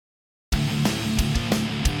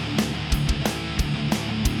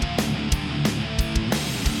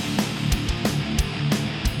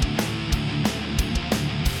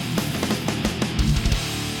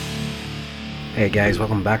Hey guys,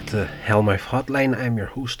 welcome back to Hellmouth Hotline. I'm your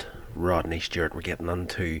host, Rodney Stewart. We're getting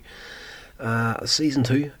into Season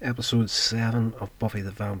 2, Episode 7 of Buffy the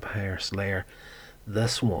Vampire Slayer.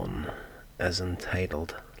 This one is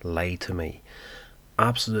entitled Lie to Me.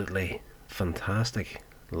 Absolutely fantastic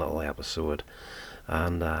little episode.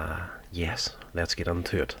 And yes, let's get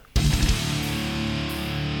into it.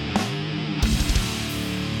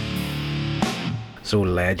 So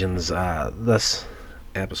Legends, this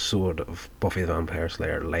episode of Buffy the Vampire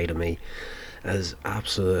Slayer, Lie to Me, is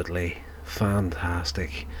absolutely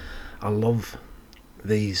fantastic. I love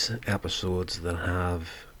these episodes that have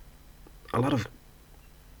a lot of,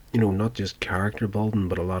 not just character building,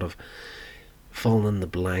 but a lot of filling in the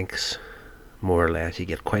blanks, more or less. You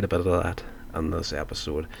get quite a bit of that in this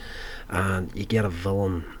episode. And you get a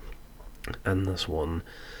villain in this one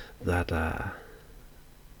that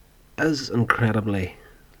is incredibly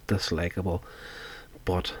dislikable,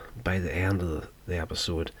 but by the end of the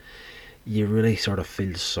episode you really sort of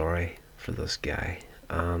feel sorry for this guy.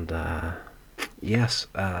 And yes,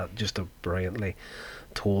 just a brilliantly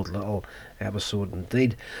told little episode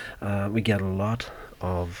indeed. We get a lot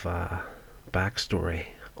of backstory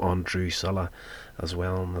on Drusilla as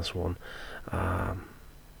well in this one.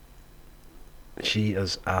 She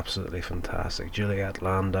is absolutely fantastic. Juliet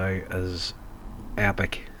Landau is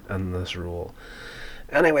epic in this role.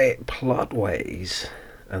 Anyway, plot wise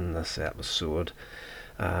in this episode,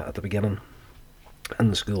 at the beginning, in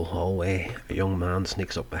the school hallway, a young man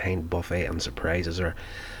sneaks up behind Buffy and surprises her,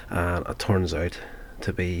 and it turns out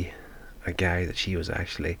to be a guy that she was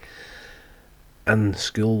actually in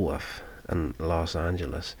school with in Los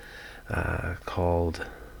Angeles, called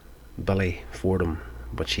Billy Fordham,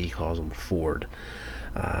 but she calls him Ford.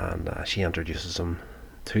 And she introduces him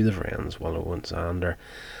to the friends, Willow and Xander.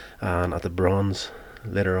 And at the Bronze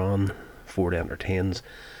later on, Ford entertains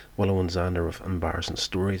Willow and Xander with embarrassing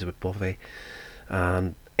stories about Buffy,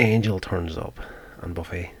 and Angel turns up, and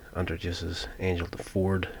Buffy introduces Angel to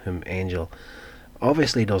Ford, whom Angel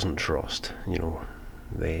obviously doesn't trust.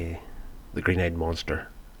 The green-eyed monster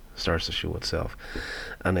starts to show itself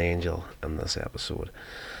an Angel in this episode.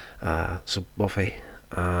 So Buffy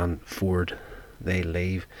and Ford, they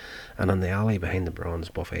leave, and in the alley behind the Bronze,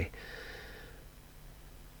 Buffy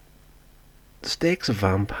stakes a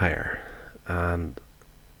vampire, and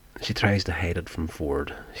she tries to hide it from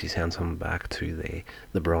Ford. She sends him back to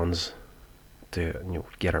the Bronze to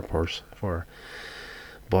get her purse for her.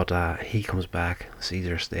 But he comes back, sees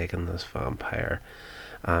her staking this vampire,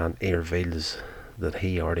 and he reveals that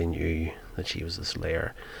he already knew that she was the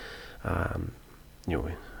Slayer.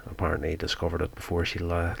 Apparently he discovered it before she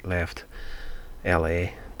left LA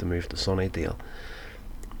to move to Sunnydale.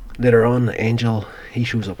 Later on, Angel, he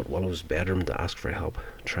shows up at Willow's bedroom to ask for help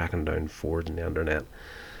tracking down Ford on the internet,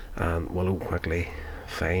 and Willow quickly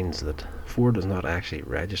finds that Ford is not actually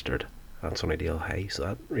registered at Sunnydale High, so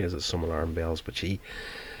that raises some alarm bells. But she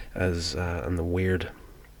is in the weird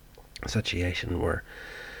situation where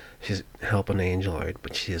she's helping Angel out,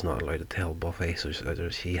 but she is not allowed to tell Buffy, so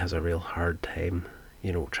she has a real hard time,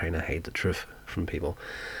 trying to hide the truth from people.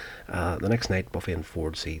 The next night, Buffy and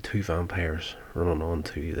Ford see two vampires running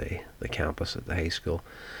onto the campus at the high school.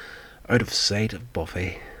 Out of sight of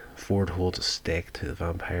Buffy, Ford holds a stake to the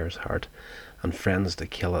vampire's heart and threatens to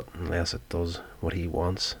kill it unless it does what he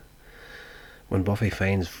wants. When Buffy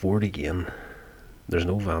finds Ford again, there's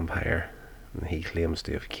no vampire, and he claims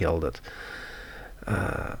to have killed it.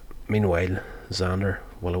 Meanwhile, Xander,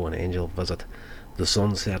 Willow and Angel visit the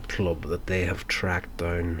Sunset Club that they have tracked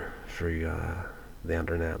down through the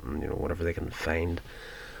internet and whatever they can find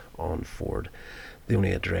on Ford. The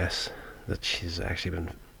only address that she's actually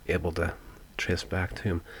been able to trace back to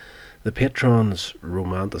him. The patrons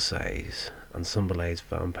romanticize and symbolize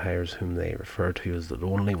vampires whom they refer to as the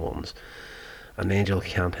lonely ones, and Angel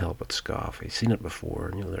can't help but scoff. He's seen it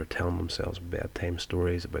before, and they're telling themselves bedtime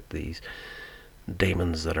stories about these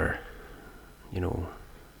demons that are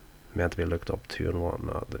meant to be looked up to and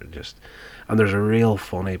whatnot. And there's a real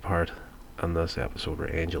funny part in this episode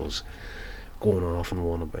where Angel's going off and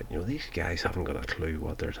on about, these guys haven't got a clue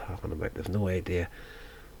what they're talking about. They've no idea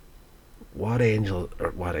what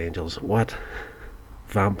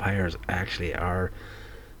vampires actually are,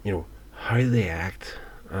 how they act,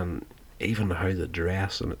 and even how they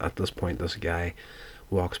dress. And at this point, this guy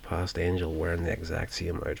walks past Angel wearing the exact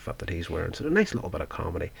same outfit that he's wearing, so a nice little bit of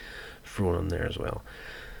comedy thrown in there as well.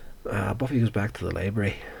 Buffy goes back to the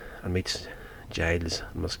library and meets Giles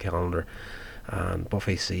and Miss Calendar, and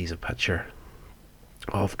Buffy sees a picture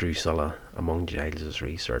of Drusilla among Giles'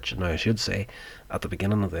 research. Now, I should say, at the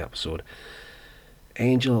beginning of the episode,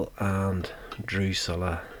 Angel and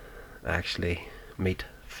Drusilla actually meet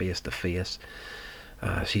face to face.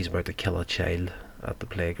 She's about to kill a child at the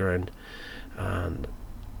playground, and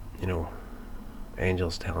you know,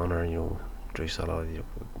 Angel's telling her, Drusilla,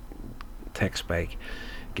 take Spike,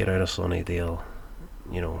 get out of Sunnydale.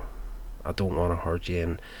 I don't want to hurt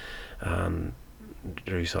you, and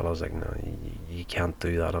Drusilla's like, no, you can't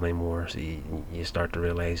do that anymore. So you start to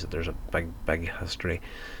realise that there's a big history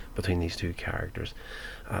between these two characters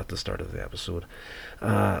at the start of the episode.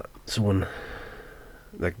 So when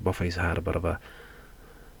Buffy's had a bit of a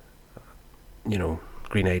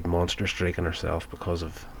green-eyed monster streak on herself because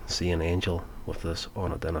of seeing Angel with this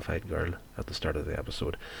unidentified girl at the start of the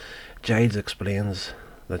episode, Giles explains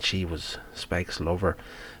that she was Spike's lover,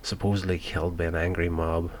 supposedly killed by an angry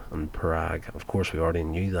mob in Prague. Of course, we already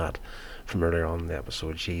knew that from earlier on in the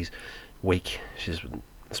episode. She's weak. She's been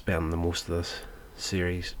spending the most of this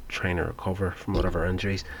series trying to recover from whatever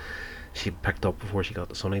injuries she picked up before she got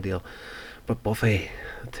to Sunnydale. But Buffy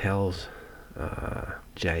tells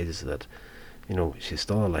Giles that she's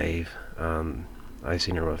still alive, and I've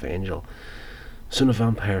seen her with Angel. Soon a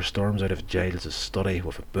vampire storms out of Giles' study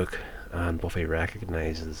with a book, and Buffy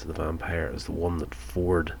recognises the vampire as the one that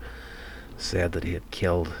Ford said that he had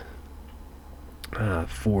killed.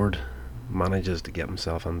 Ford manages to get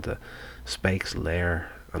himself into Spike's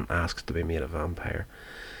lair and asks to be made a vampire.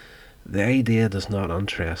 The idea does not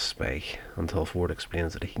interest Spike until Ford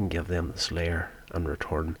explains that he can give them the Slayer in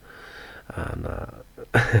return. And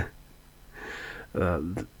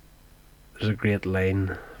there's a great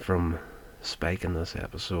line from Spike in this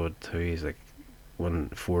episode too. He's like, when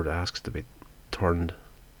Ford asks to be turned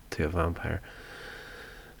to a vampire,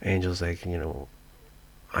 Angel's like,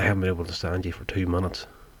 I haven't been able to stand you for 2 minutes.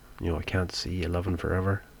 I can't see you living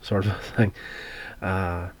forever, sort of thing.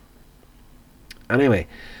 Anyway,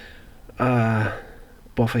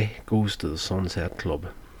 Buffy goes to the Sunset Club.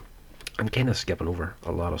 I'm kind of skipping over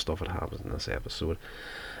a lot of stuff that happens in this episode.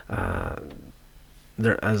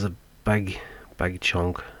 There is a big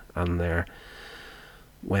chunk in there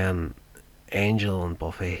when Angel and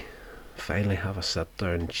Buffy finally have a sit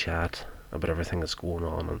down chat about everything that's going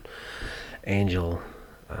on, and Angel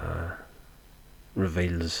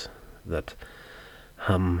reveals that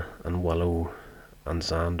him and Willow and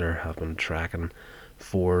Xander have been tracking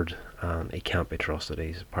Ford, and he can't be trusted.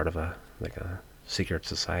 He's part of a secret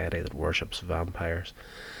society that worships vampires.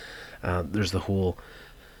 There's a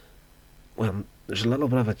little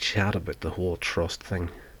bit of a chat about the whole trust thing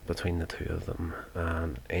between the two of them,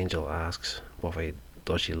 and Angel asks Buffy,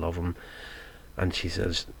 does she love him? And she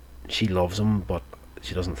says she loves him, but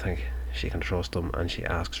she doesn't think she can trust him, and she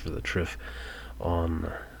asks for the truth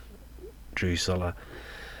on Drusilla.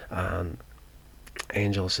 And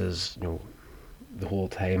Angel says, the whole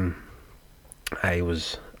time I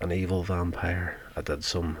was an evil vampire. I did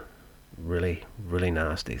some really, really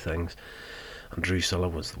nasty things, and Drusilla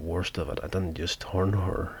was the worst of it. I didn't just turn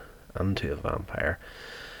her into a vampire,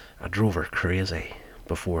 I drove her crazy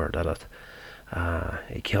before I did it.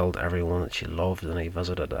 He killed everyone that she loved, and he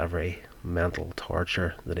visited every mental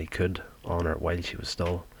torture that he could on her while she was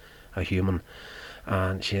still a human.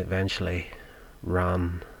 And she eventually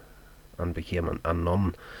ran and became a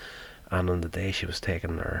nun. And on the day she was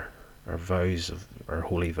taking her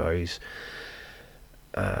holy vows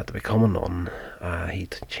to become a nun, he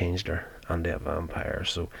changed her into a vampire.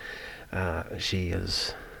 So she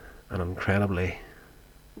is an incredibly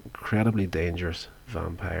dangerous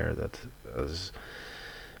vampire that is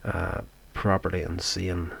properly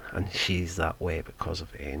insane, and she's that way because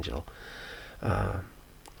of Angel.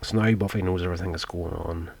 So now Buffy knows everything that's going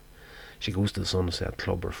on. She goes to the Sunset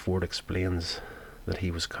Club where Ford explains that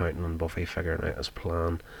he was counting on Buffy figuring out his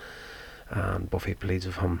plan, and Buffy pleads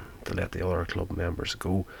with him to let the other club members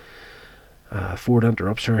go. Ford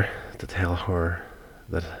interrupts her to tell her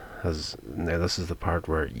that now this is the part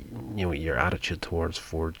where your attitude towards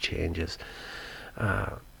Ford changes.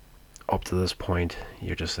 Up to this point,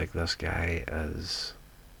 you're just like, this guy is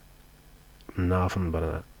nothing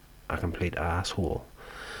but a complete asshole.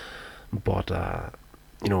 But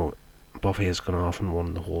Buffy has gone off and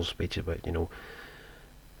won the whole speech about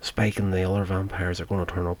Spike and the other vampires are going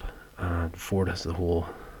to turn up, and Ford has the whole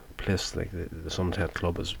place, like the Sunset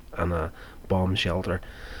Club is in a bomb shelter,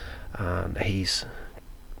 and he's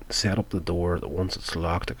set up the door that once it's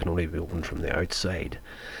locked it can only be opened from the outside,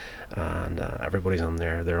 and everybody's in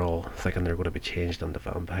there. They're all thinking they're going to be changed into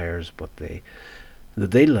vampires, but the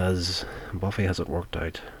deal is Buffy has it worked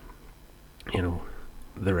out.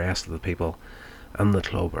 The rest of the people in the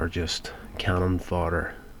club are just cannon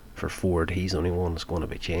fodder for Ford. He's the only one that's going to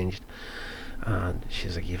be changed, and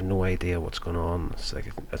she's like, you have no idea what's going on. It's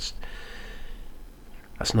like it's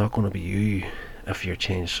not going to be you, if you're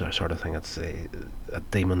changed sort of thing, it's a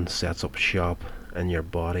demon sets up shop in your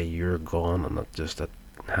body, you're gone, and it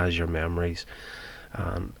has your memories,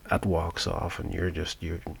 and it walks off, and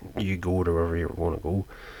you go to wherever you're going to go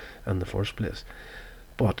in the first place.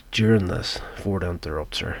 But during this, Ford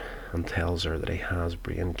interrupts her and tells her that he has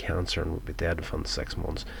brain cancer and will be dead within 6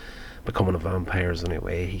 months. Becoming a vampire is the only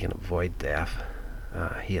way he can avoid death.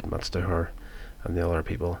 He admits to her and the other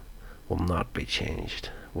people will not be changed.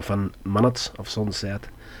 Within minutes of sunset,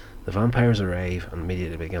 the vampires arrive and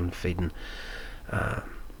immediately begin feeding.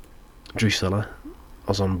 Drusilla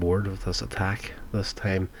is on board with this attack this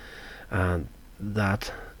time, and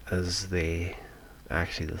that is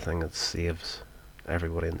actually the thing that saves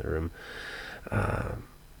everybody in the room.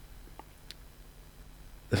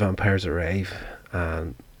 The vampires arrive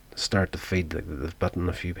and start to feed. They've bitten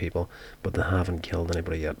a few people, but they haven't killed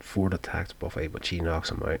anybody yet. Ford attacks Buffy, but she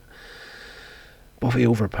knocks him out. Buffy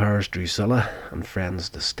overpowers Drusilla and threatens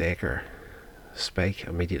to stake her. Spike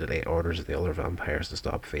immediately orders the other vampires to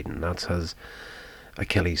stop feeding. That's his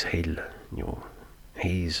Achilles heel.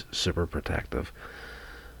 He's super protective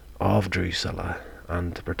of Drusilla,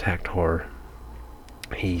 and to protect her,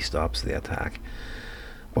 he stops the attack.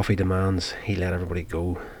 Buffy demands he let everybody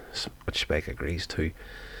go, which Spike agrees to.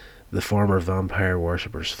 The former vampire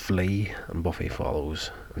worshippers flee, and Buffy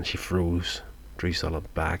follows, and she throws Drusilla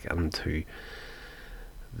back into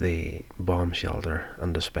the bomb shelter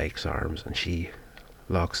into Spike's arms, and she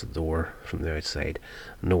locks the door from the outside,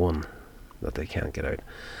 knowing that they can't get out.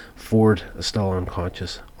 Ford is still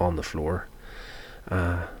unconscious on the floor,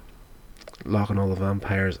 locking all the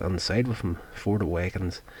vampires inside with him. Ford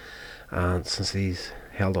awakens, and since he's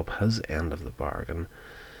held up his end of the bargain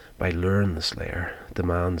by luring the Slayer,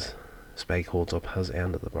 demands Spike holds up his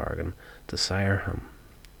end of the bargain to sire him,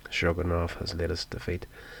 shrugging off his latest defeat.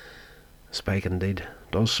 Spike indeed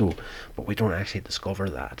does so, but we don't actually discover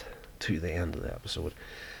that to the end of the episode.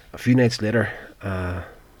 A few nights later,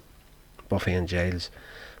 Buffy and Giles,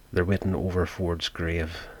 they're waiting over Ford's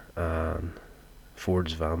grave, and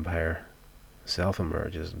Ford's vampire self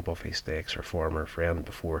emerges, and Buffy stakes her former friend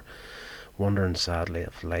before wondering sadly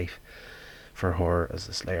if life for her as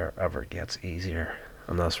the Slayer ever gets easier.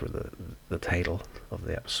 And that's where the title of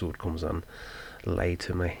the episode comes in, Lie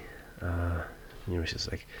to Me. She's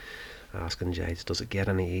like asking Giles, does it get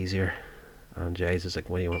any easier? And Giles is like,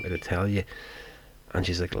 what do you want me to tell you? And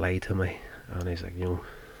she's like, lie to me. And he's like,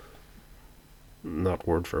 not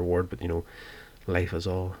word for word, but life is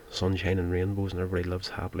all sunshine and rainbows and everybody lives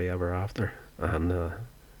happily ever after. And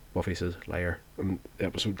Buffy says, liar, and the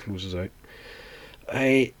episode closes out.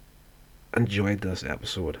 I enjoyed this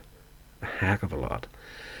episode a heck of a lot.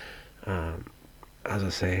 As I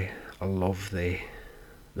say, I love the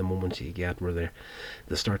moments you get where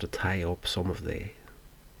they start to tie up some of the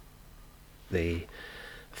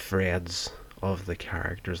threads of the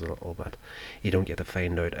characters a little bit. You don't get to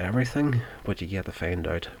find out everything, but you get to find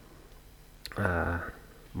out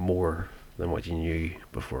more than what you knew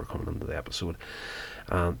before coming into the episode.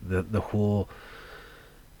 The whole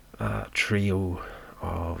trio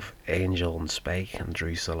of Angel and Spike and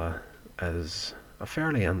Drusilla is a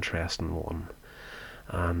fairly interesting one,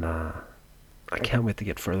 and I can't wait to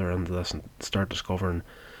get further into this and start discovering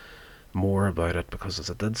more about it, because as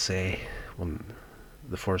I did say when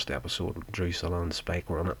the first episode Drusilla and Spike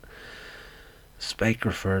were on it, Spike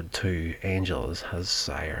referred to Angel as his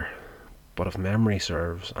sire, but if memory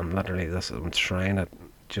serves, and literally this, I'm trying to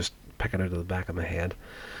just pick it out of the back of my head,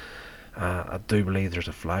 I do believe there's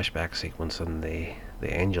a flashback sequence in the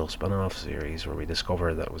Angel spin-off series where we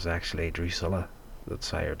discover that it was actually Drusilla that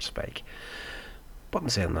sired Spike. But in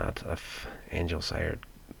saying that, if Angel sired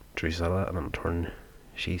Drusilla and in turn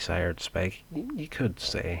she sired Spike, you could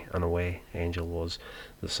say in a way Angel was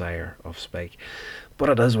the sire of Spike. But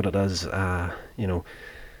it is what it is. I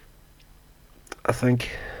think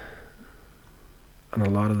in a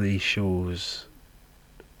lot of these shows,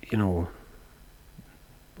 they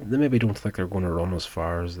maybe don't think they're going to run as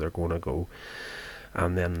far as they're going to go,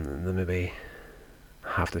 and then they maybe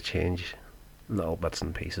have to change little bits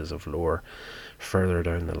and pieces of lore further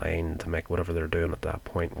down the line to make whatever they're doing at that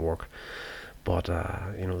point work. But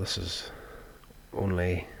this is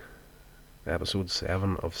only episode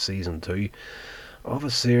 7 of season 2 of a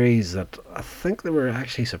series that I think they were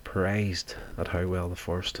actually surprised at how well the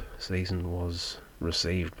first season was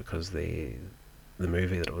received, because the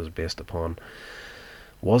movie that it was based upon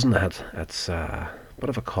wasn't a hit. It's a bit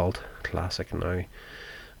of a cult classic now,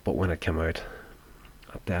 but when it came out,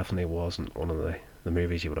 it definitely wasn't one of the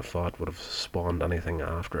movies you would have thought would have spawned anything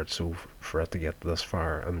after it. So for it to get this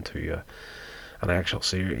far into an actual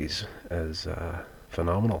series is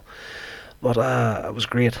phenomenal. But it was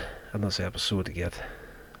great in this episode to get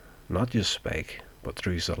not just Spike, but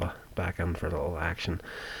Drusilla back in for a little action.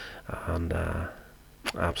 And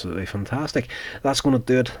absolutely fantastic. That's going to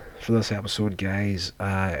do it for this episode, guys.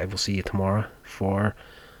 I will see you tomorrow for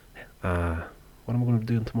what am I going to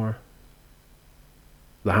be doing tomorrow?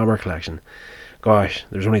 The Hammer Collection. Gosh,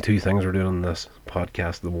 there's only two things we're doing in this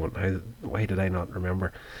podcast at the moment. Why did I not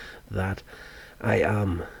remember that? I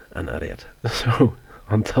am an idiot. So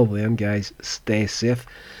until then, guys, stay safe,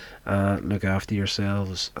 look after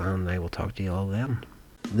yourselves, and I will talk to you all then.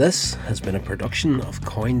 This has been a production of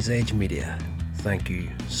Coins Age Media. Thank you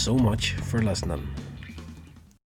so much for listening.